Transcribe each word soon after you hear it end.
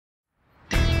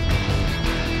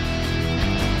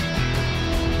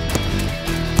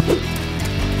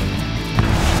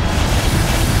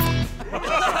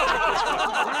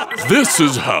This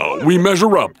is how we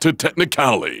measure up to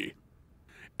Technicali.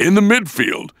 In the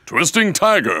midfield, Twisting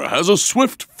Tiger has a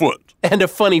swift foot. And a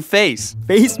funny face.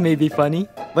 Face may be funny,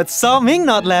 but saw Ming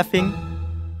not laughing.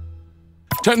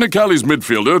 Technicali's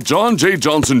midfielder, John J.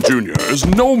 Johnson Jr., is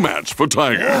no match for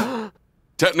Tiger.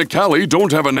 Technicali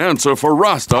don't have an answer for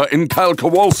Rasta in Kyle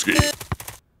Kowalski.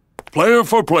 Player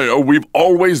for player, we've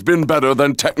always been better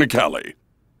than Technicali.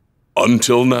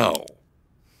 Until now.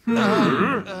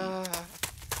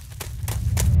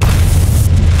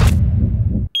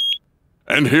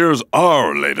 And here's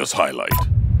our latest highlight.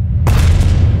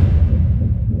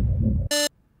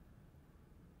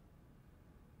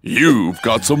 You've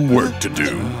got some work to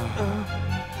do.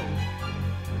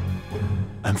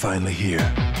 I'm finally here.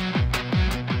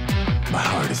 My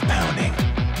heart is pounding.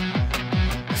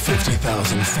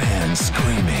 50,000 fans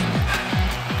screaming.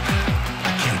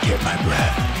 I can't get my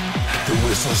breath. The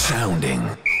whistle sounding.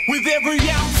 With every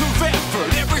ounce of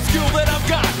effort, every skill that I've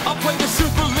got, I'll play the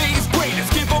Super League's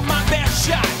greatest, give them my best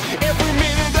shot. Every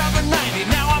minute of the 90,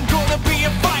 now I'm gonna be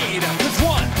a fighter. 'Cause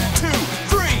 1, 2,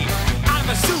 3, I'm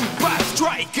a Supa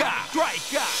Striker.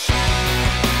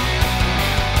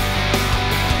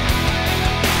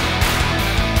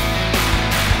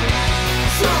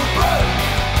 Supa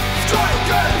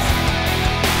Strikas!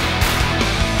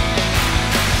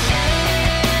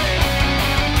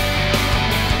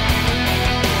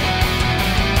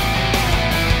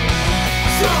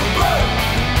 Supa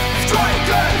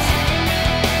Strikas!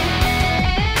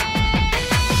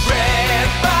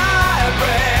 Breath by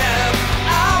breath,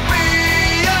 I'll be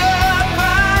a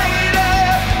fighter.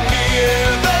 Hear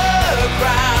the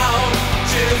crowd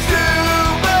cheer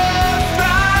Supa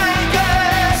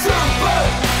Strikas! Supa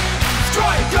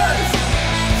Strikas!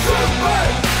 Supa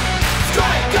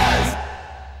Strikas!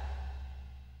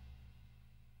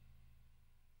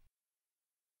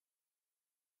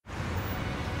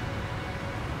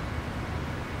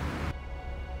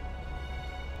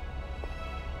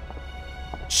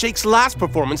 Shake's last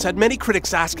performance had many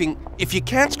critics asking, if you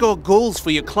can't score goals for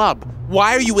your club,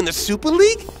 why are you in the Super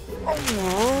League?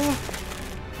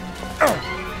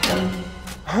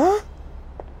 Huh?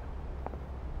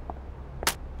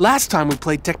 Last time we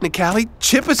played Technicali,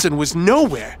 Chipperson was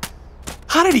nowhere.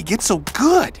 How did he get so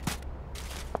good?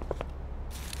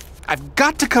 I've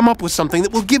got to come up with something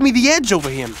that will give me the edge over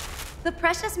him. The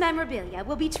precious memorabilia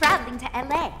will be traveling to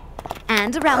LA.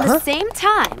 And around the same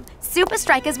time, Supa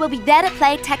Strikas will be there to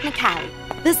play Technicali.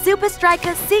 The Supa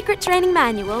Strikas secret training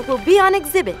manual will be on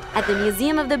exhibit at the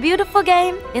Museum of the Beautiful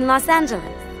Game in Los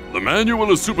Angeles. The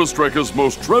manual is Supa Strikas'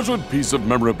 most treasured piece of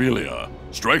memorabilia.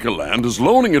 Strikerland is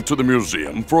loaning it to the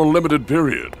museum for a limited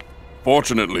period.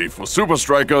 Fortunately for Supa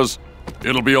Strikas,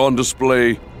 it'll be on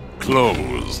display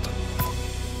closed.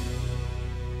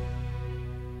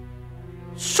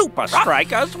 Supa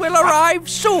Strikas will arrive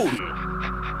soon.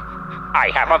 I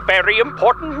have a very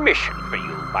important mission for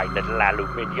you, my little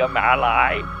aluminium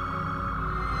ally.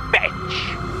 Fetch.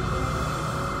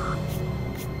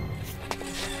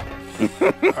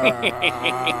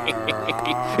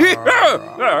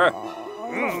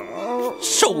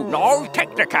 Soon all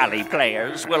Technicali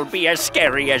players will be as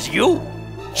scary as you,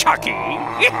 Chucky.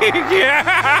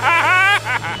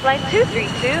 Flight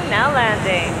 232 now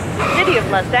landing. City of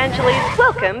Los Angeles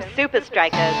welcomes Supa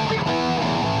Strikas.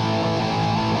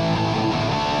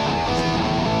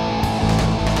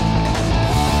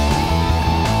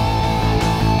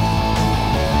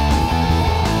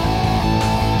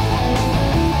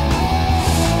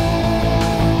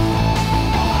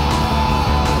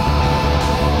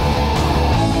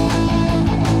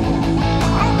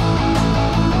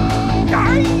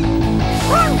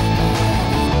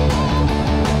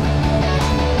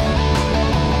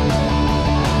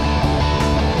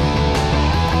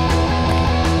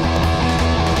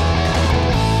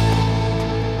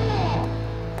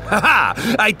 Haha!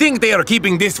 I think they are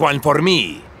keeping this one for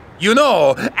me. You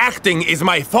know, acting is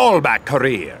my fallback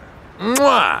career.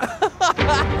 Mwah!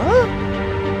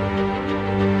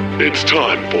 It's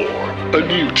time for a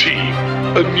new team,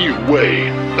 a new way,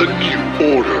 a new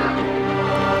order.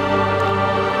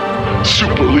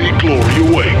 Super League glory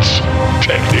awaits.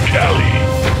 Technicali.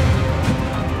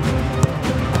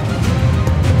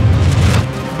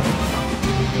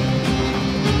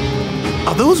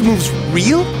 Are those moves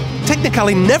real?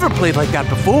 Technicali never played like that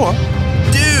before.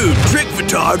 Dude, trick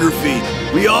photography.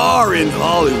 We are in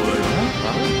Hollywood.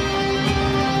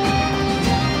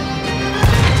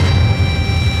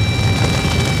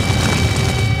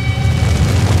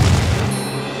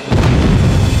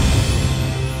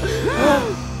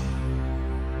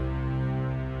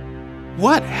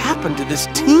 What happened to this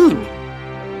team?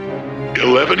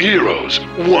 11 heroes,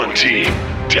 one team.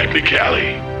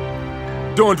 Technicali.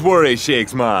 Don't worry,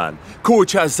 Shakes, man.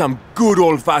 Coach has some good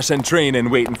old-fashioned training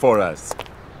waiting for us.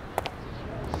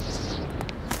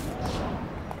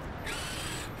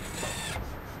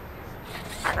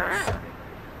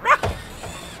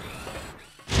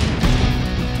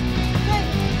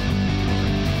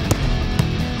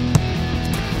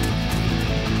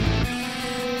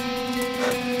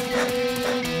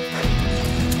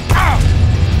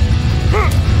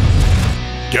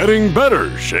 Getting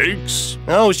better, Shakes.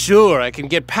 Oh, sure, I can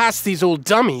get past these old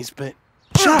dummies, but...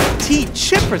 Chuck, T,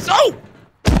 chippers, oh!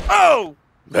 Oh!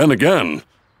 Then again,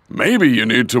 maybe you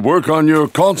need to work on your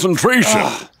concentration.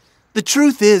 The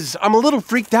truth is, I'm a little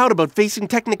freaked out about facing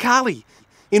Technicali.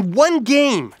 In one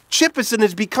game, Chipperson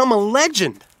has become a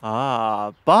legend.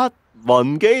 Ah, but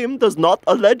one game does not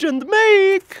a legend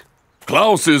make.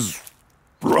 Klaus is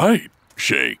right,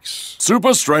 Shakes.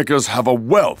 Supa Strikas have a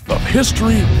wealth of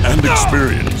history and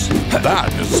experience.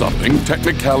 That is something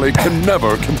Technicali can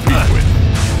never compete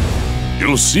with.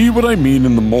 You'll see what I mean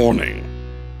in the morning.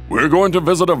 We're going to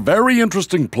visit a very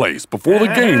interesting place before the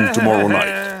game tomorrow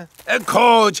night.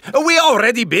 Coach, we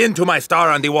already been to my star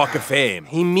on the Walk of Fame.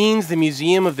 He means the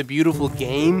Museum of the Beautiful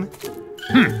Game?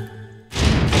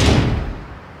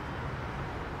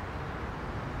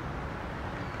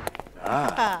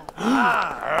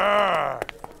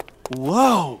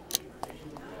 Whoa!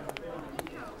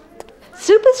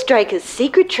 Supa Strikas'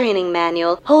 secret training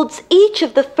manual holds each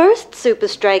of the first Supa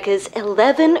Strikas'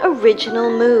 11 original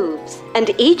moves.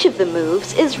 And each of the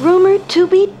moves is rumored to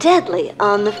be deadly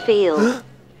on the field.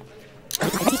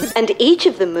 And each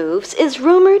of the moves is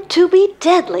rumored to be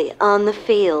deadly on the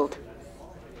field.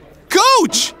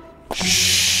 Coach!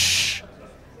 Shh!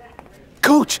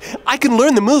 Coach, I can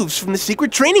learn the moves from the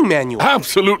secret training manual.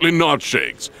 Absolutely not,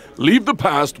 Shakes. Leave the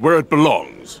past where it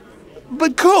belongs.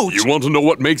 But Coach... You want to know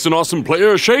what makes an awesome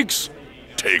player, Shakes?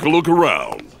 Take a look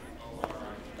around.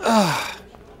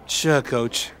 Sure,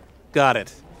 Coach. Got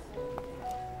it.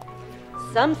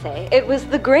 Some say it was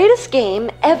the greatest game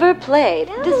ever played,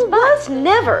 despite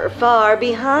never far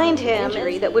behind him.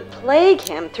 Injury that would plague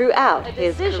him throughout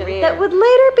his career. That would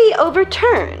later be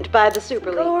overturned by the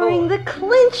Super League Board. The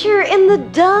clincher in the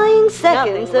dying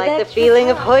seconds of like the feeling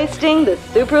of hoisting the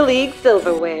Super League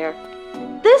silverware.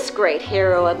 This great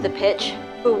hero of the pitch,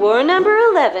 who wore number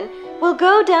 11, will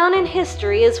go down in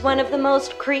history as one of the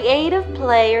most creative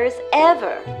players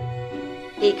ever.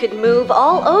 He could move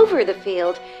all over the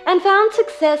field and found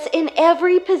success in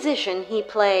every position he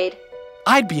played.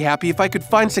 I'd be happy if I could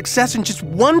find success in just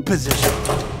one position.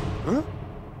 Huh?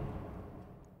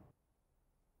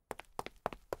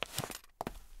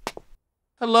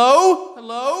 Hello?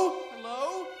 Hello?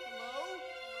 Hello?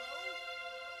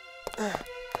 Hello?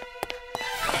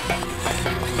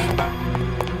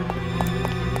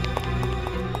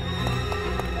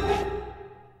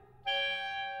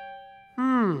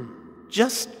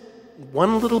 Just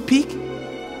one little peek?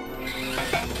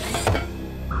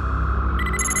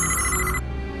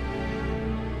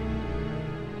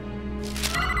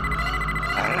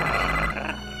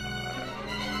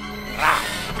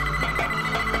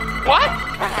 What?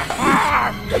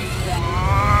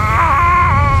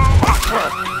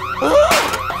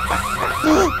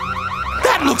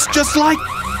 That looks just like...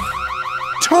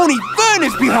 Tony Byrne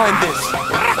is behind this!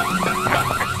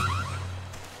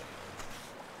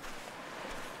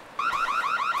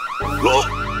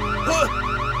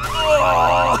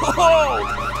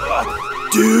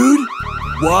 Dude,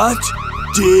 what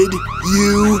did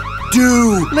you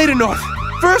do? Later, North.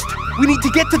 First, we need to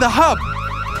get to the hub.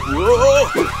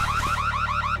 Whoa.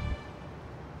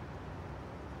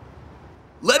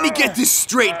 Let me get this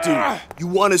straight, dude. You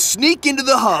want to sneak into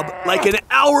the hub like an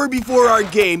hour before our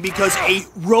game because a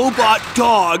robot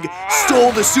dog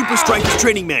stole the Supa Strikas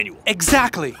training manual.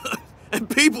 Exactly. And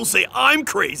people say I'm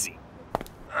crazy.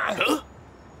 Huh?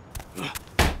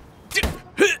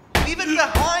 Leave it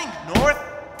behind, North.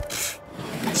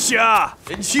 Cha!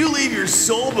 And you leave your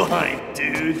soul behind,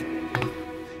 dude.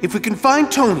 If we can find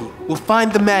Tony, we'll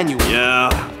find the manual. Yeah,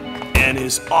 and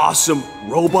his awesome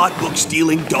robot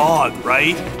book-stealing dog,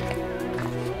 right?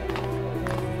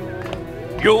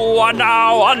 You are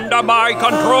now under my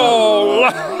control!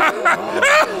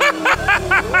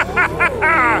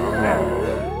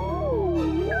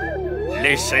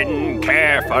 Listen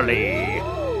carefully.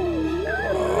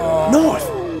 North,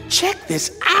 check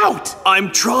this out!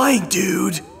 I'm trying,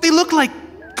 dude. They look like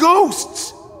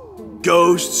ghosts.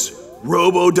 Ghosts,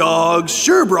 robo-dogs,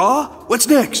 sure, brah. What's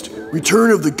next?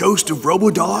 Return of the Ghost of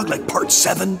Robo-Dog, like part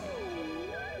 7?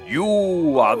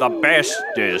 You are the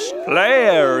bestest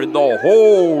player in the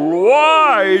whole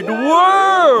wide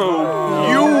world.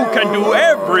 You can do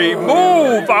every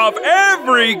move of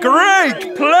every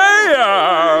great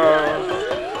player.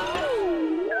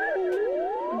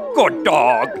 Good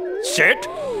dog. Sit.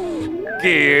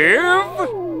 Give.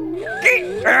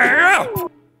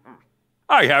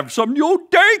 I have some new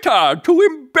data to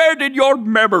embed in your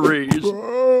memories.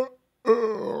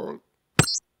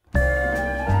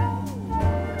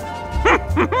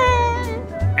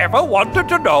 Ever wanted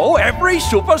to know every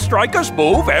Supa Strikas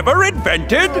move ever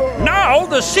invented? Now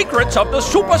the secrets of the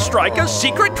Supa Strikas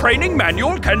secret training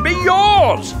manual can be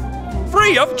yours!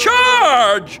 Free of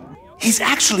charge! He's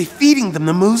actually feeding them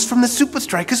the moves from the Supa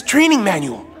Strikas training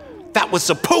manual. That was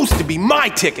supposed to be my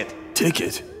ticket.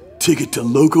 Ticket? Ticket to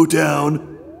Loco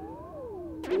Town?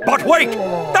 But wait!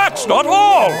 That's not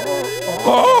all!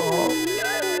 Huh?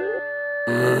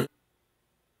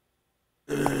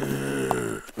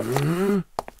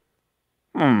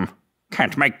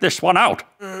 Can't make this one out.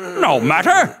 No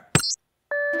matter.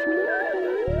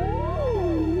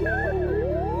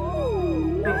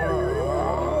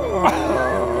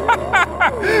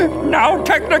 Now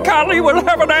Technicali will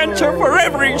have an answer for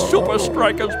every Supa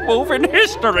Strikas move in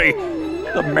history.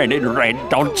 The men in red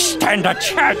don't stand a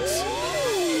chance.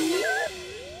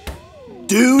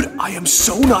 Dude, I am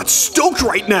so not stoked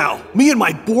right now. Me and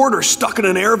my board are stuck in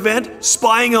an air vent,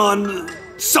 spying on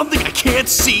something I can't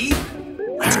see.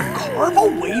 Let's carve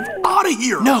a wave out of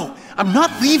here. No, I'm not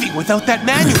leaving without that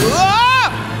manual. Ah!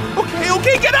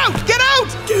 Okay, get out! Get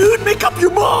out! Dude, make up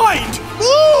your mind!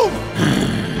 Move!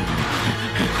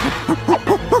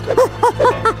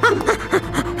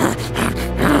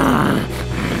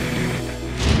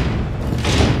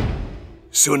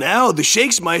 So now the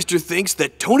Shakesmeister thinks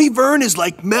that Tony Vern is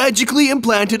like magically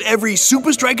implanted every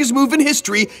Supa Strikas move in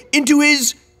history into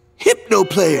his hypno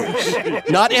players.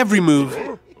 Not every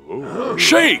move.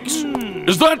 Shakes!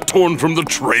 Is that torn from the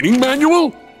training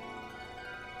manual?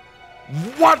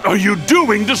 What are you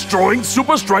doing destroying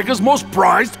Supa Strikas' most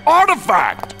prized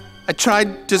artifact? I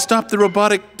tried to stop the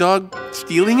robotic dog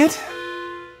stealing it.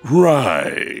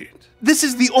 Right. This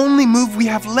is the only move we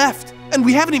have left, and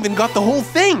we haven't even got the whole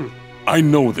thing. I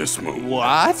know this move.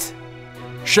 What?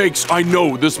 Shakes, I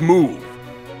know this move.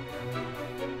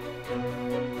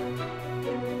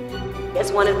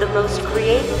 As one of the most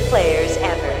creative players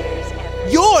ever.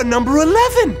 You're number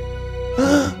 11!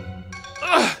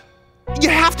 You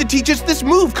have to teach us this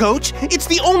move, Coach. It's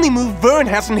the only move Vern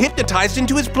hasn't hypnotized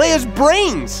into his players'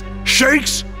 brains.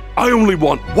 Shakes, I only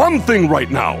want one thing right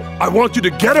now. I want you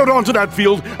to get out onto that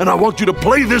field, and I want you to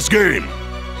play this game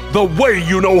the way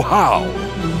you know how.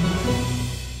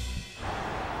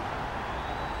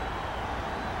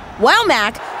 Well,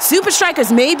 Mac, Supa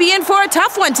Strikas may be in for a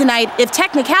tough one tonight if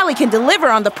Technicali can deliver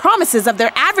on the promises of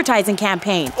their advertising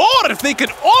campaign. Or if they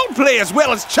could all play as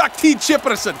well as Chuck T.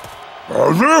 Chipperson.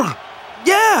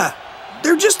 Yeah,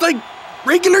 they're just like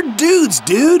regular dudes,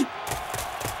 dude.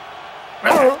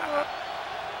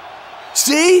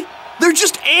 See? They're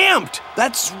just amped.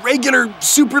 That's regular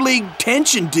Super League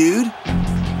tension, dude.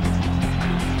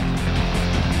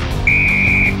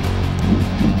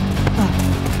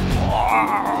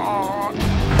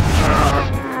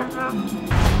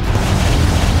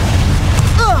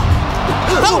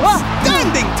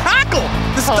 Outstanding tackle!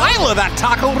 The style of that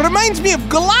tackle reminds me of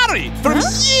Galari from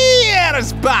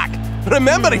years back.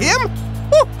 Remember him?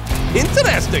 Oh,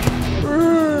 interesting.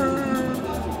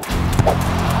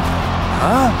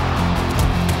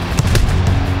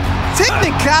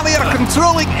 Technicali are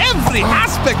controlling every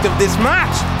aspect of this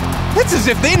match. It's as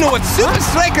if they know what Supa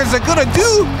Strikas are gonna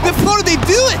do before they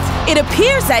do it. It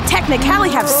appears that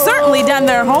Technicali have certainly done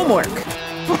their homework.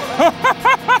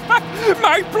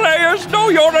 My players know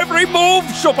your every move,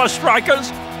 Supa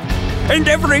Strikas. And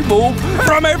every move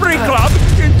from every club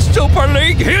in Super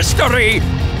League history.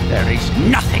 There is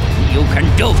nothing you can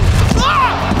do.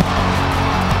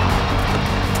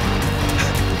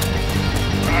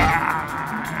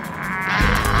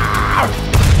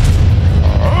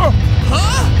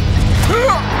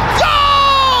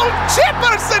 Goal!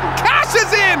 Chipperson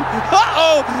cashes in!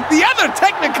 Uh-oh! The other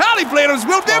Technicali players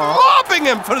will be mobbing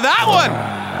him for that one!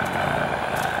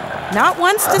 Not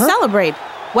once to celebrate.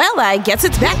 Well, I guess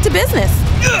it's back to business.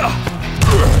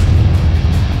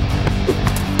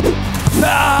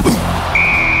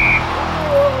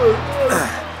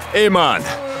 Hey man,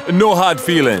 no hard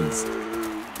feelings.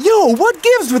 Yo, what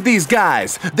gives with these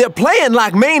guys? They're playing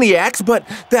like maniacs, but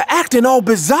they're acting all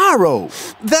bizarro.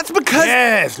 That's because...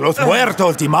 Yes, los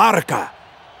muertos de marca.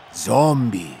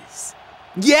 Zombies.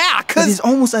 Yeah, It is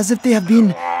almost as if they have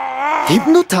been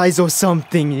hypnotized or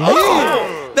something.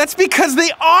 That's That's because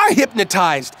they are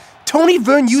hypnotized. Tony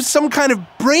Vern used some kind of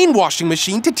brainwashing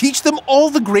machine to teach them all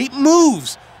the great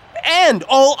moves. And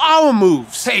all our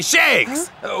moves. Hey, Shakes!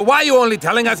 Why are you only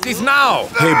telling us this now?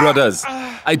 Hey, brothers.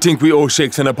 I think we owe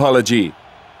Shakes an apology.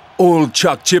 Old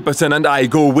Chuck Chipperson and I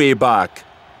go way back.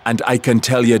 And I can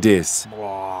tell you this.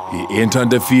 He ain't on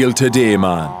the field today,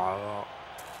 man.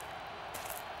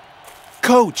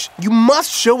 Coach, you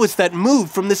must show us that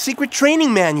move from the secret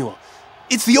training manual.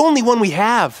 It's the only one we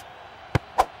have.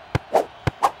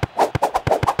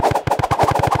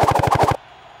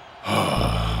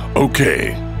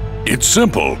 Okay, it's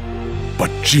simple,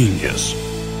 but genius.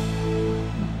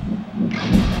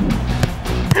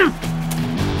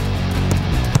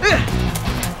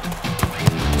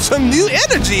 Some new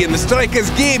energy in the Strikers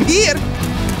game here.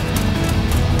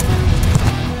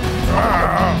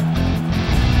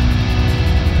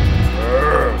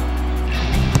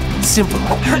 Simple,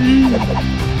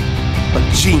 but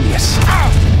genius.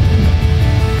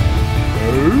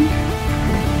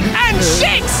 And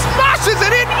Shake smashes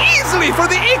it in easily for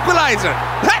the equalizer.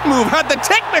 That move had the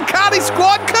Technicali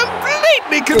squad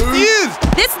completely confused.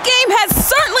 This game has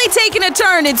certainly taken a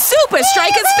turn in Supa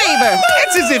Strikas' favor.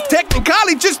 It's as if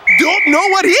Technicali just don't know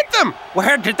what hit them.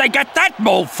 Where did they get that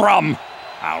move from?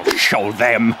 I'll show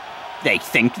them. They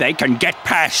think they can get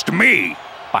past me,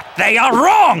 but they are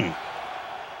wrong.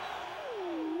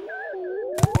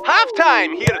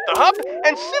 Halftime here at the Hub,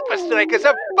 and Supa Strikas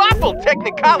have baffled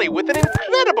Technicali with an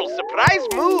incredible surprise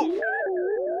move.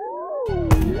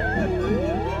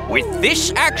 With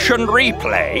this action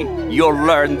replay, you'll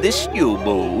learn this new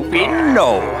move in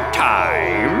no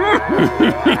time.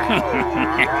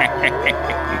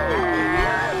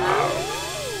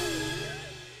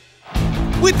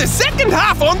 With the second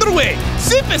half underway,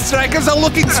 Supa Strikas are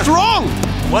looking strong.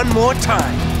 One more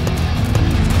time.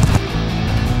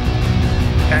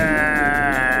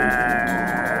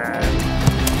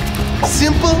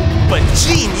 Simple, but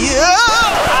genius.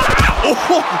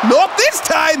 Oh, not this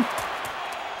time.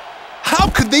 How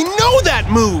could they know that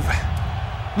move?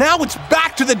 Now it's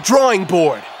back to the drawing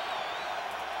board.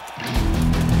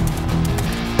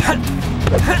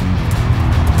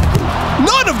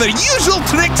 None of their usual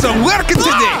tricks are working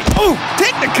today. Oh,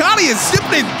 Technicali is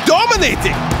simply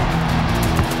dominating.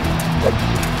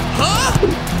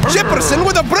 Chipperson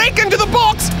with a break into the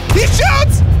box. He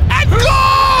shoots and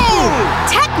goal!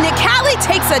 Technicali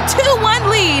takes a 2-1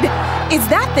 lead. Is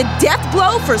that the death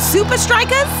blow for Supa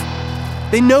Strikas?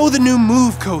 They know the new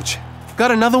move, Coach.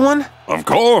 Got another one? Of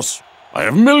course. I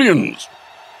have millions.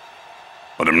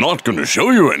 But I'm not going to show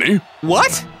you any.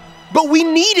 What? But we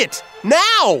need it.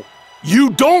 Now! You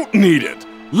don't need it.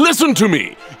 Listen to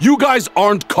me. You guys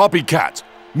aren't copycats.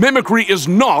 Mimicry is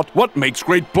not what makes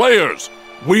great players.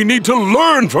 We need to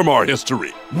learn from our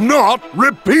history, not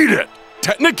repeat it.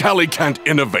 Technicali can't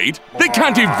innovate. They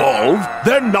can't evolve.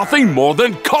 They're nothing more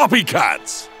than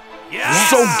copycats. Yes.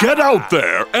 So get out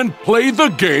there and play the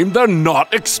game they're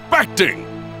not expecting.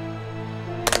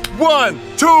 1,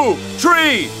 2,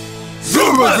 3.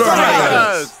 Supa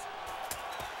Strikas!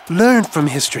 Learn from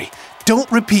history.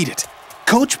 Don't repeat it.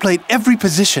 Coach played every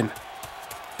position.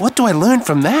 What do I learn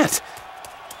from that?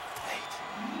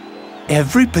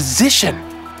 Every position.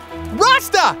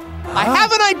 Rasta! I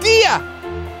have an idea!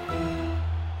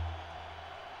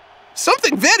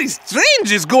 Something very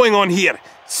strange is going on here.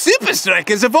 Supa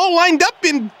Strikas have all lined up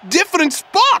in different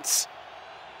spots.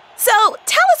 So,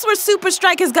 tell us where Supa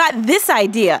Strikas got this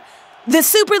idea. The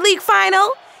Super League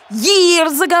final?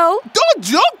 Years ago? Don't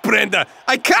joke, Brenda!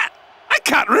 I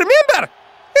can't remember!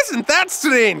 Isn't that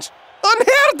strange?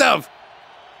 Unheard of!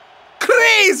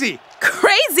 Crazy!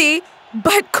 Crazy,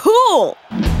 but cool!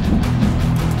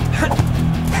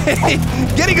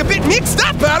 Getting a bit mixed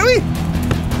up, are we?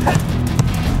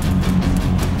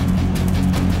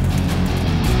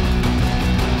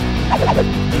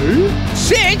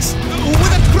 Shakes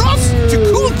with a cross to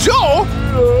Cool Joe.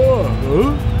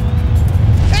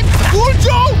 And Cool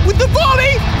Joe with the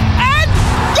volley. And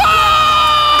goal!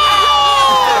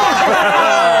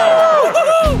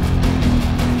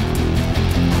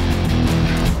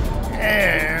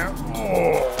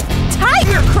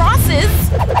 Tiger crosses.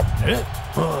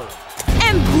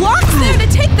 And blocks there to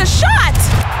take the shot.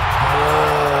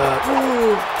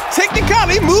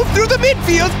 Technicali moved through the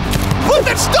midfield. But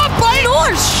they're stopped by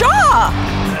North Shaw!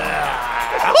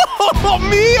 Oh,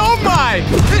 me, oh my!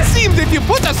 It seems if you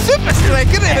put a Supa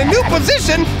Striker in a new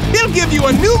position, he'll give you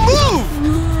a new move!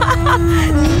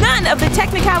 None of the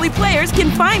Technicali players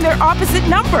can find their opposite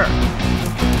number.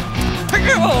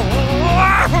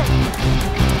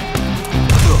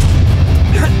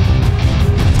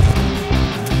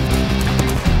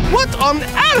 What on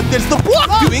earth is the block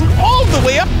doing all the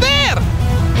way up there?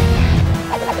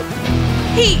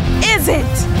 He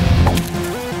isn't!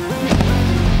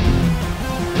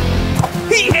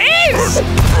 He is!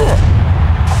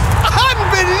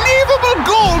 Unbelievable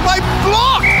goal by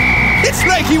Block! It's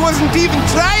like he wasn't even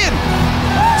trying.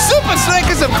 Supa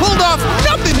Strikas have pulled off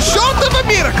nothing short of a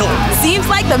miracle. Seems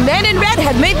like the men in red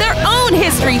have made their own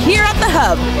history here at the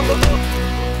hub.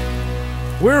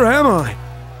 Where am I?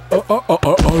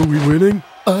 Are we winning?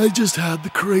 I just had the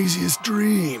craziest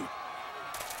dream.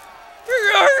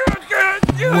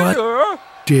 What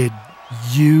did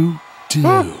you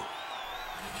do?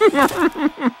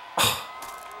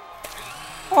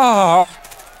 Ah,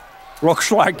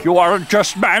 looks like you aren't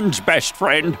just man's best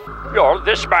friend. You're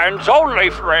this man's only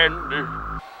friend.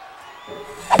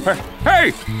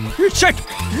 Hey, sit,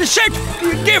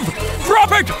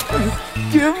 drop it.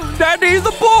 Give Daddy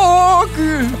the book.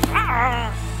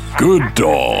 Good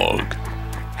dog.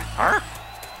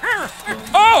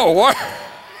 Oh,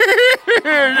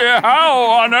 how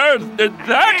on earth did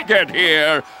that get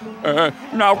here?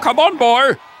 Now come on,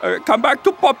 boy. Come back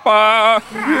to Papa.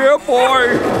 Yeah,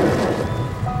 boy.